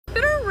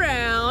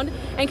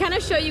and kind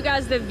of show you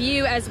guys the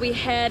view as we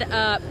head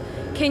up.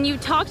 Can you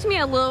talk to me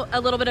a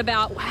little bit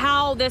about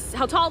how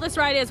tall this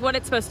ride is, what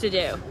it's supposed to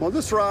do? Well,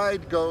 this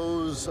ride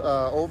goes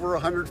over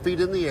 100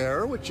 feet in the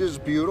air, which is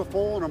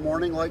beautiful on a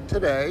morning like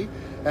today.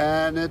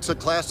 And it's a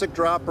classic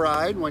drop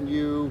ride. When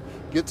you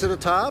get to the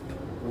top,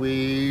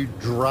 we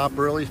drop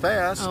really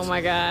fast. Oh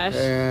my gosh.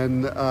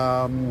 And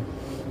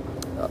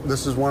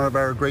this is one of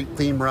our great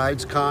theme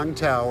rides, Kong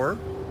Tower.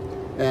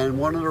 And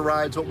one of the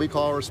rides, what we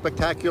call a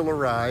spectacular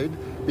ride,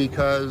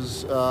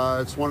 because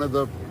it's one of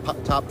the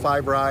top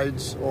 5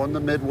 rides on the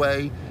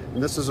Midway.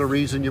 And this is a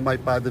reason you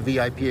might buy the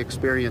VIP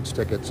experience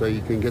ticket so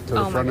you can get to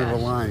the front of the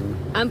line.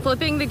 I'm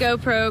flipping the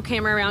GoPro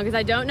camera around because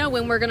I don't know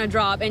when we're going to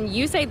drop. And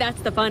you say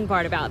that's the fun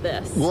part about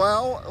this.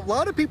 Well, a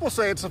lot of people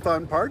say it's the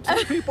fun part.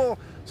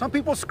 Some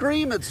people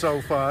scream it's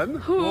so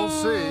fun. We'll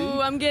see.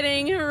 I'm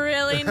getting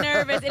really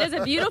nervous. It is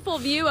a beautiful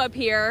view up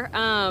here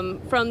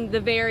from the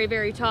very,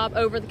 very top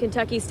over the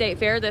Kentucky State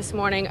Fair this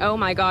morning. Oh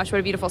my gosh, what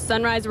a beautiful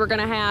sunrise we're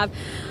going to have.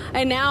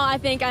 And now I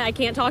think I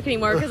can't talk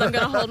anymore because I'm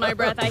going to hold my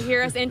breath. I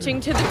hear us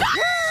inching to the...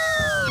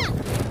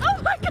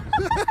 Oh my God.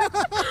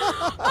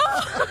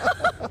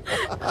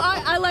 Oh.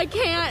 I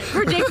can't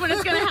predict when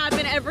it's going to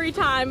happen every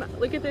time.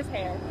 Look at this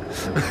hair.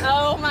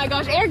 Oh my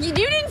gosh. Eric, you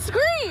didn't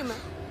scream.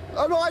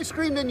 Oh no, I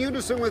screamed in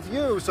unison with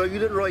you, so you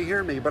didn't really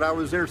hear me, but I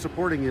was there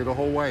supporting you the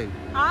whole way.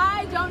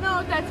 I don't know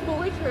if that's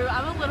fully true.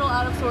 I'm a little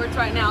out of sorts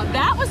right now.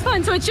 That was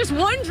fun. So it's just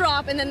one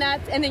drop and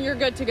then you're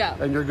good to go.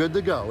 And you're good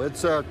to go.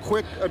 It's a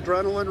quick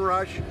adrenaline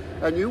rush,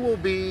 and you will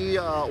be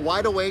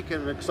wide awake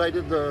and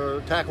excited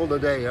to tackle the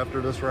day after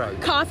this ride.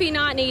 Coffee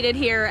not needed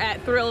here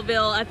at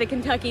Thrillville at the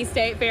Kentucky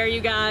State Fair, you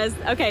guys.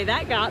 Okay,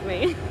 that got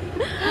me.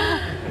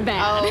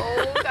 Bad.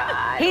 Oh,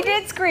 God. He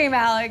did scream,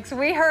 Alex.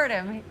 We heard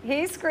him.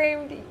 He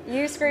screamed.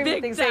 You screamed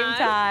at the same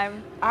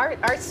time.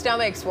 Our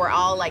stomachs were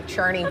all like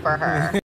churning for her.